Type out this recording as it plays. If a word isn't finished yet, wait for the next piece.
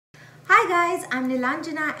Hi guys, I'm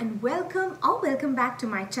Nilanjana and welcome back to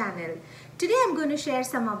my channel. Today I'm going to share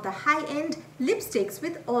some of the high-end lipsticks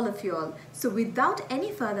with all of you all. So without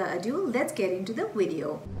any further ado, let's get into the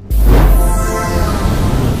video.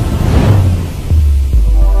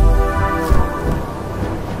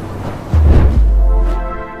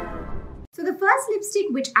 So the first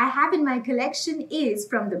lipstick which I have in my collection is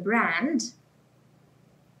from the brand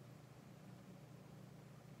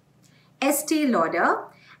Estee Lauder.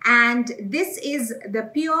 And this is the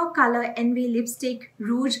Pure Color Envy Lipstick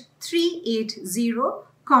Rouge 380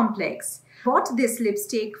 Complex. Bought this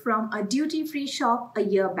lipstick from a duty-free shop a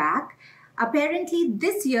year back. Apparently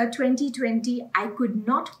this year 2020 I could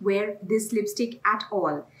not wear this lipstick at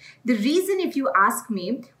all. The reason, if you ask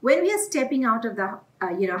me, when we are stepping out of the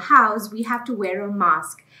house, we have to wear a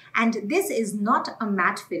mask, and this is not a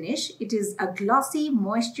matte finish. It is a glossy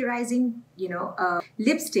moisturizing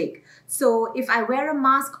lipstick. So if I wear a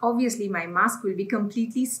mask, obviously my mask will be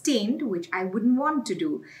completely stained, which I wouldn't want to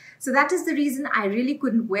do. So that is the reason I really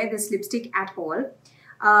couldn't wear this lipstick at all.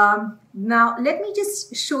 Now let me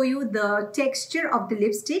just show you the texture of the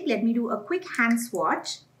lipstick. Let me do a quick hand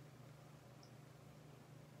swatch.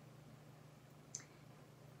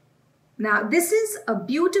 Now this is a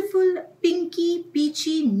beautiful pinky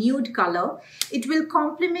peachy nude color. It will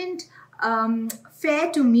complement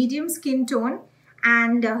fair to medium skin tone,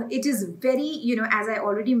 and it is very, as I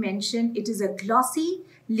already mentioned, it is a glossy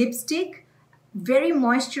lipstick, very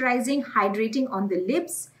moisturizing, hydrating on the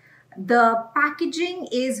lips. The packaging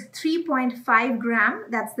is 3.5 gram.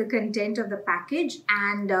 That's the content of the package,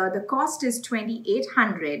 and the cost is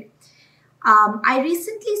 2,800. I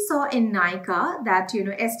recently saw in Nykaa that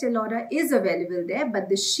Estee Lauder is available there, but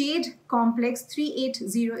the shade Complex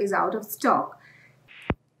 380 is out of stock.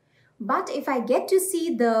 But if I get to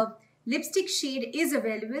see the lipstick shade is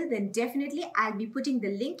available, then definitely I'll be putting the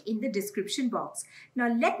link in the description box. Now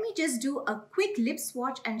let me just do a quick lip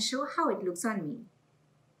swatch and show how it looks on me.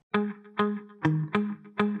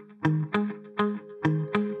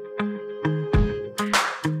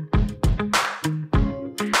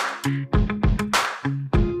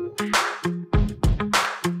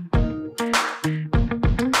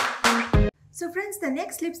 So friends, the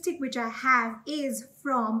next lipstick which I have is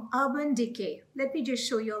from Decay. Let me just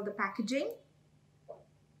show you all the packaging.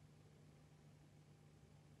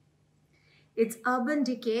 It's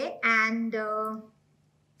Decay, and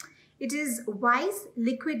it is Wise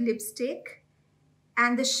liquid lipstick,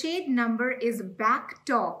 and the shade number is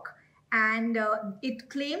Backtalk, and it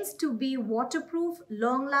claims to be waterproof,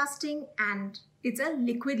 long lasting, and it's a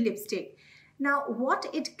liquid lipstick. Now what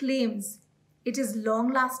it claims, it is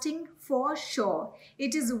long lasting for sure.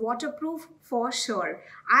 It is waterproof for sure.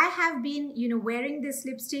 I have been, wearing this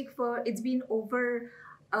lipstick for, it's been over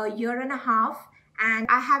a year and a half, and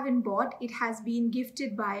I haven't bought. It has been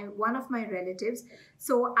gifted by one of my relatives.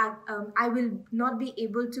 So I will not be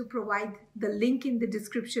able to provide the link in the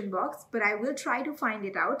description box, but I will try to find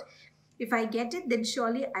it out. If I get it, then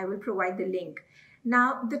surely I will provide the link.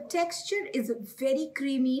 Now the texture is very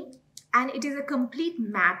creamy, and it is a complete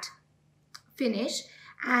matte finish,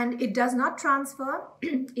 and it does not transfer,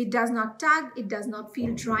 it does not tag, it does not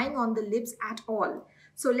feel drying on the lips at all.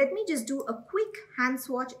 So let me just do a quick hand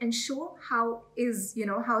swatch and show how is,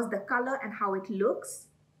 how's the color and how it looks.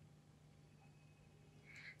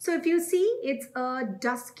 So if you see, it's a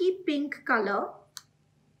dusky pink color.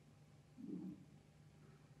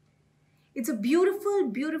 It's a beautiful,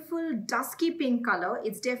 beautiful dusky pink color.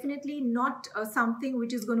 It's definitely not something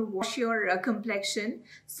which is going to wash your complexion.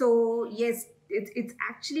 So yes, it's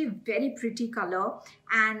actually very pretty color,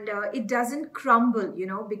 and it doesn't crumble,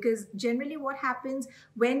 because generally what happens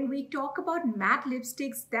when we talk about matte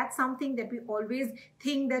lipsticks, that's something that we always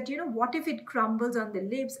think that, what if it crumbles on the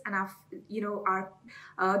lips and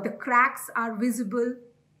the cracks are visible.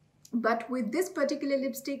 But with this particular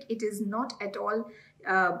lipstick, it is not at all,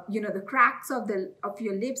 the cracks of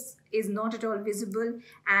your lips is not at all visible,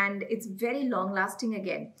 and it's very long lasting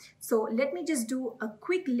again. So let me just do a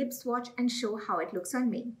quick lip swatch and show how it looks on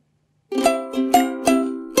me.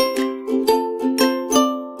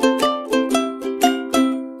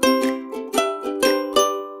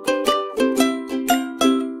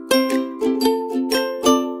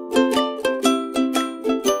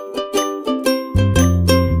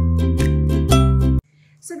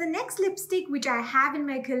 So the next lipstick which I have in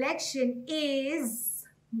my collection is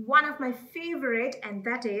one of my favorite, and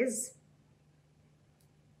that is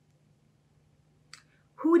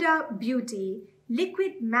Huda Beauty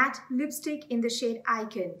Liquid Matte Lipstick in the shade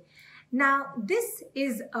Icon. Now this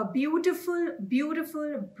is a beautiful,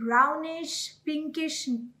 beautiful brownish, pinkish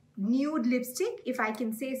nude lipstick, if I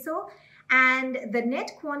can say so. And the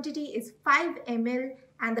net quantity is 5 ml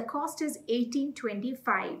and the cost is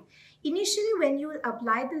 $18.25. Initially, when you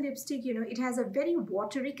apply the lipstick, you know, it has a very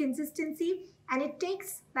watery consistency and it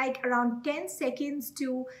takes like around 10 seconds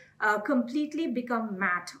to completely become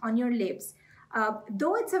matte on your lips.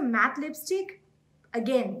 Though it's a matte lipstick,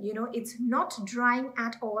 again, you know, it's not drying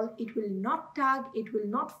at all. It will not tug. It will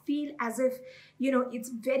not feel as if, you know, it's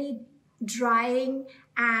very drying.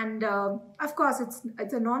 And of course,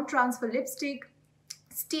 it's a non-transfer lipstick.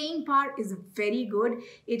 Staying power is very good.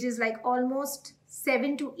 It is like almost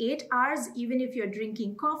 7 to 8 hours. Even if you're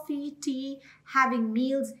drinking coffee, tea, having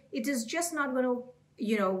meals, it is just not going to,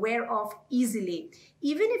 you know, wear off easily.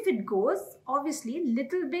 Even if it goes, obviously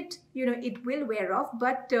little bit, you know, it will wear off,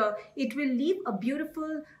 but it will leave a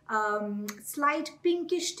beautiful slight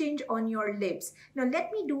pinkish tinge on your lips. Now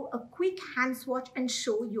let me do a quick hand swatch and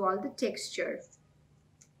show you all the texture.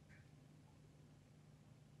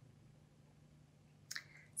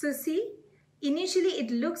 So see, initially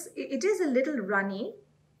it is a little runny.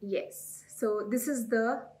 Yes. So this is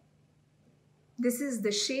the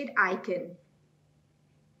shade Icon.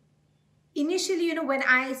 Initially, you know, when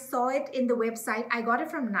I saw it in the website, I got it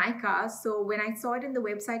from Nykaa. So when I saw it in the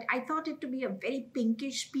website, I thought it to be a very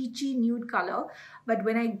pinkish, peachy nude color. But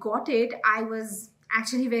when I got it, I was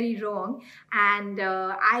actually very wrong. And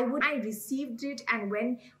I received it, and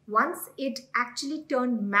once it actually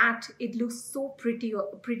turned matte, it looks so pretty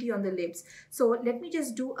on the lips. So let me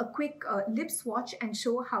just do a quick lip swatch and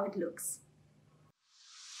show how it looks.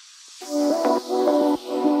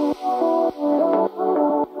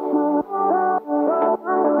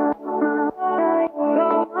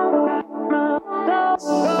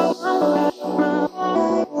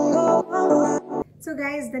 So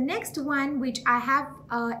guys, the next one which I have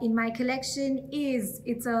in my collection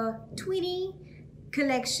it's a twinny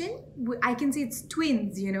collection. I can say it's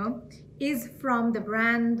twins, you know, is from the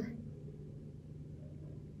brand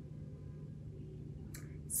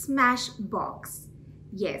Smashbox.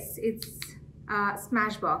 Yes, it's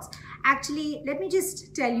Smashbox. Actually, let me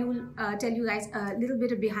just tell you guys a little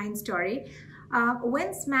bit of behind story.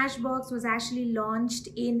 When Smashbox was actually launched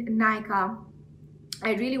in Nykaa,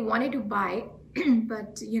 I really wanted to buy,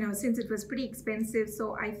 but you know, since it was pretty expensive,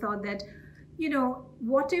 so I thought that, you know,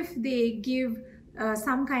 what if they give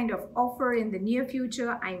some kind of offer in the near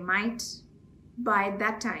future, I might buy at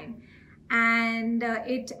that time. And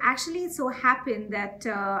it actually so happened that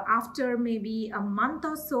after maybe a month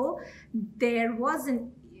or so, I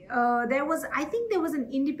think there was an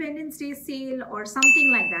Independence Day sale or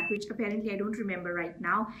something like that, which apparently I don't remember right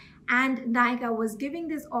now. And Nykaa was giving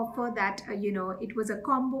this offer that, you know, it was a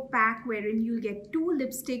combo pack wherein you'll get 2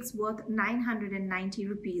 lipsticks worth 990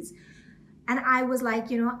 rupees. And I was like,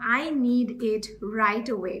 you know, I need it right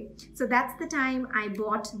away. So that's the time I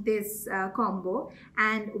bought this combo.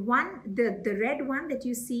 And the red one that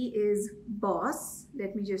you see is Boss.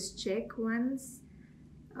 Let me just check once.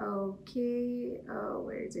 Okay,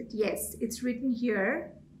 where is it? Yes, it's written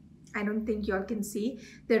here. I don't think y'all can see.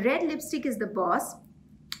 The red lipstick is the Boss.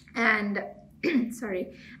 And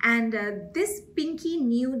sorry. And this pinky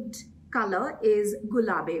nude color is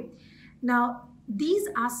gula-bae. Now, these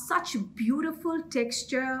are such beautiful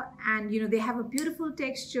texture, and you know, they have a beautiful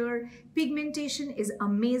texture. Pigmentation is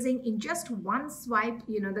amazing. In just one swipe,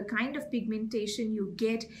 you know, the kind of pigmentation you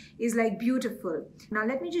get is like beautiful. Now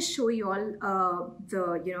let me just show you all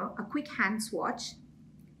a quick hand swatch.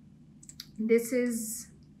 This is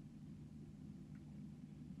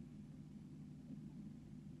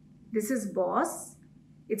Boss.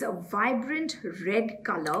 It's a vibrant red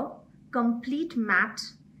color, complete matte.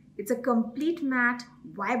 It's a complete matte,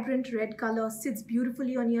 vibrant red color, sits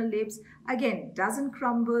beautifully on your lips. Again, doesn't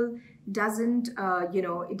crumble, doesn't,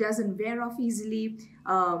 it doesn't wear off easily.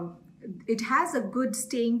 It has a good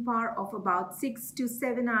staying power of about 6 to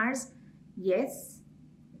 7 hours. Yes.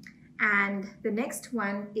 And the next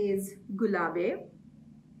one is gula-bae.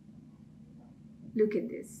 Look at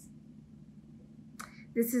this.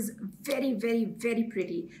 This is very, very, very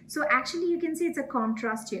pretty. So actually you can see it's a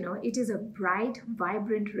contrast, you know, it is a bright,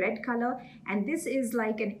 vibrant red color. And this is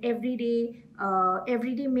like an everyday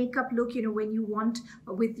makeup look, you know, when you want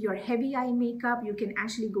with your heavy eye makeup, you can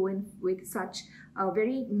actually go in with such a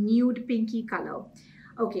very nude pinky color.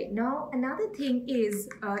 Okay, now another thing is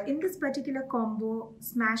in this particular combo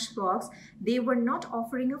Smashbox, they were not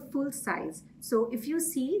offering a full size. So if you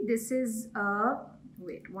see, this is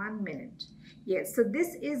wait 1 minute. Yes, so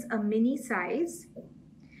this is a mini size,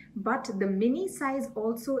 but the mini size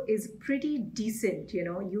also is pretty decent. You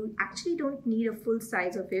know, you actually don't need a full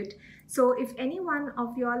size of it. So if any one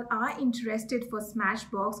of y'all are interested for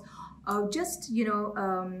Smashbox, just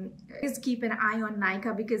just keep an eye on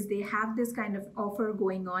Nykaa, because they have this kind of offer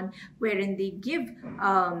going on wherein they give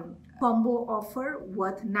combo offer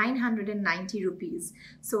worth 990 rupees.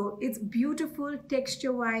 So it's beautiful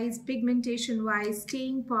texture wise, pigmentation wise,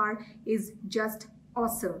 staying power is just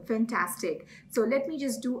awesome, fantastic. So let me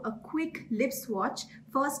just do a quick lip swatch.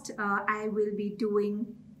 First, I will be doing,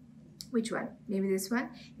 which one? Maybe this one?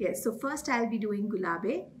 Yes, so first I'll be doing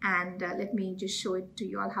gula-bae, and let me just show it to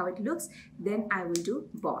you all how it looks. Then I will do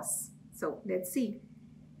Boss. So let's see.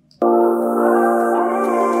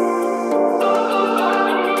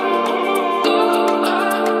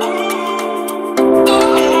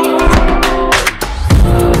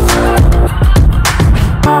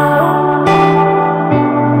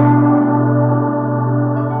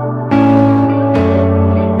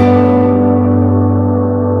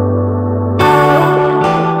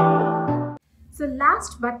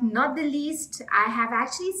 Last but not the least, I have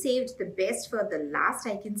actually saved the best for the last,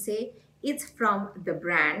 I can say. It's from the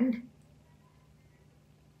brand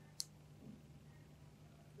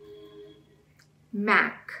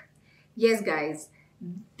MAC. Yes guys,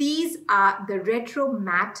 these are the retro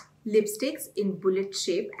matte lipsticks in bullet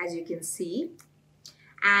shape, as you can see.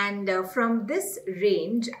 And from this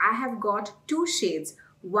range, I have got two shades.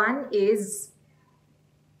 One is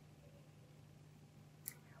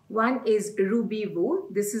Ruby Woo.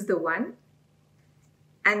 This is the one.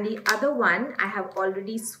 And the other one I have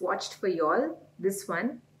already swatched for y'all. This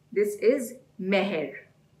one. This is Meher.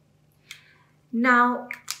 Now,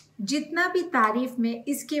 जितना भी तारीफ मैं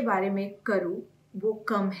इसके बारे में करूँ, वो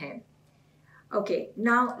कम है. Okay,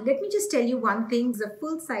 now let me just tell you one thing. It's a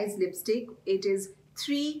full size lipstick. It is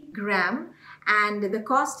 3 grams and the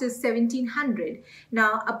cost is 1700.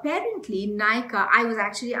 Now apparently Nykaa, I was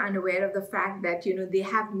actually unaware of the fact that, you know, they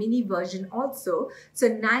have mini version also. So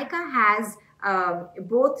Nykaa has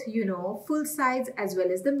both, you know, full size as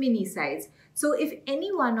well as the mini size. So if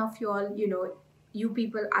any one of y'all, you know, you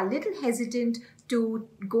people are little hesitant to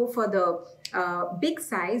go for the big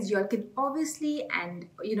size, y'all can obviously, and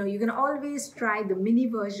you know, you can always try the mini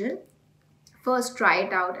version. First, try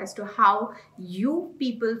it out as to how you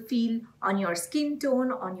people feel on your skin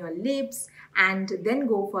tone, on your lips, and then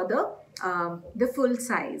go for the full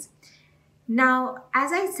size. Now,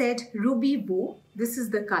 as I said, Ruby Woo, this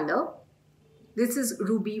is the color. This is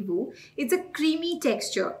Ruby Woo. It's a creamy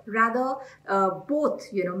texture. Rather,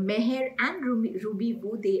 both, you know, Meher and Ruby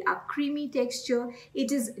Woo, they are creamy texture.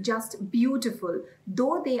 It is just beautiful.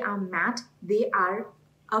 Though they are matte, they are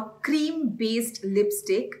a cream-based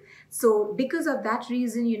lipstick. So because of that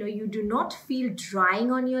reason, you know, you do not feel drying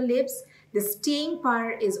on your lips. The staying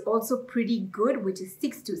power is also pretty good, which is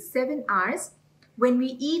 6 to 7 hours. When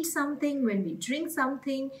we eat something, when we drink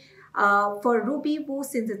something, for Ruby Woo,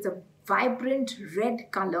 since it's a vibrant red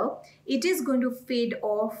color, it is going to fade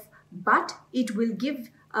off, but it will give,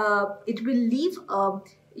 it will leave a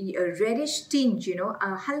reddish tinge, you know,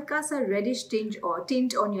 a halka sa reddish tinge or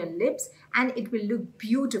tint on your lips, and it will look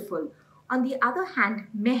beautiful. On the other hand,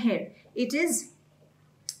 Meher, this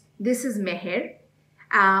is Meher.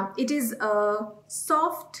 It is a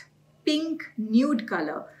soft pink nude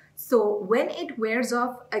color. So when it wears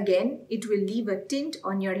off again, it will leave a tint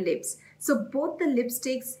on your lips. So both the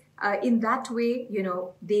lipsticks, in that way, you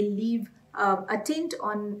know, they leave a tint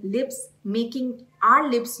on lips, making our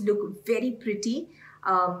lips look very pretty.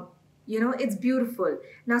 You know, it's beautiful.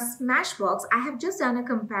 Now, Smashbox, I have just done a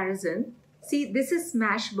comparison. See, this is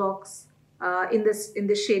Smashbox in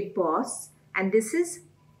the shade Boss, and this is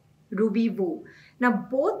Ruby Woo. Now,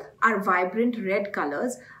 both are vibrant red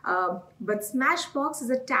colors, but Smashbox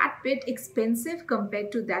is a tad bit expensive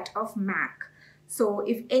compared to that of MAC. So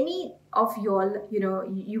if any of y'all, you know,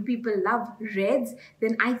 you people love reds,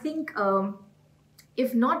 then I think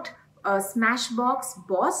if not Smashbox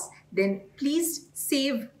Boss, then please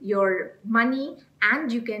save your money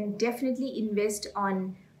and you can definitely invest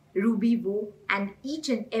on Ruby Woo, and each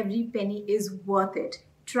and every penny is worth it.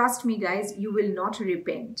 Trust me guys, you will not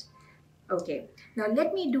repent. Okay, now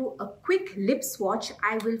let me do a quick lip swatch.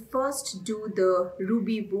 I will first do the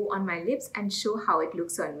Ruby Woo on my lips and show how it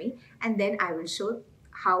looks on me, and then I will show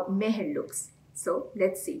how Meher looks. So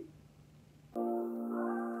let's see.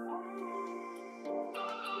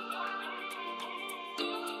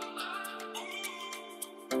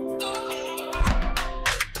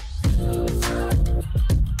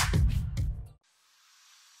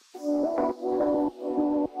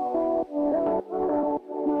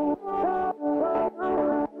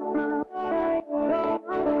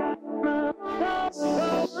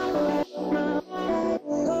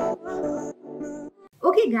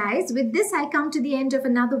 Okay guys, with this I come to the end of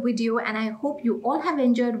another video, and I hope you all have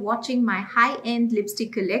enjoyed watching my high-end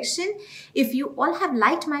lipstick collection. If you all have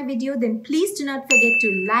liked my video, then please do not forget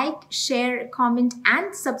to like, share, comment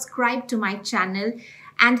and subscribe to my channel.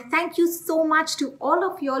 And thank you so much to all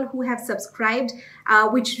of y'all who have subscribed,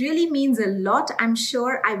 which really means a lot. I'm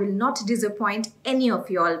sure I will not disappoint any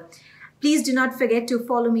of y'all. Please do not forget to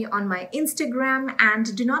follow me on my Instagram,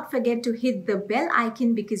 and do not forget to hit the bell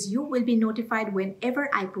icon because you will be notified whenever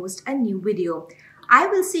I post a new video. I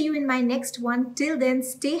will see you in my next one. Till then,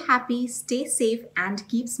 stay happy, stay safe and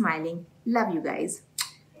keep smiling. Love you guys.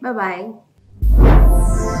 Bye-bye.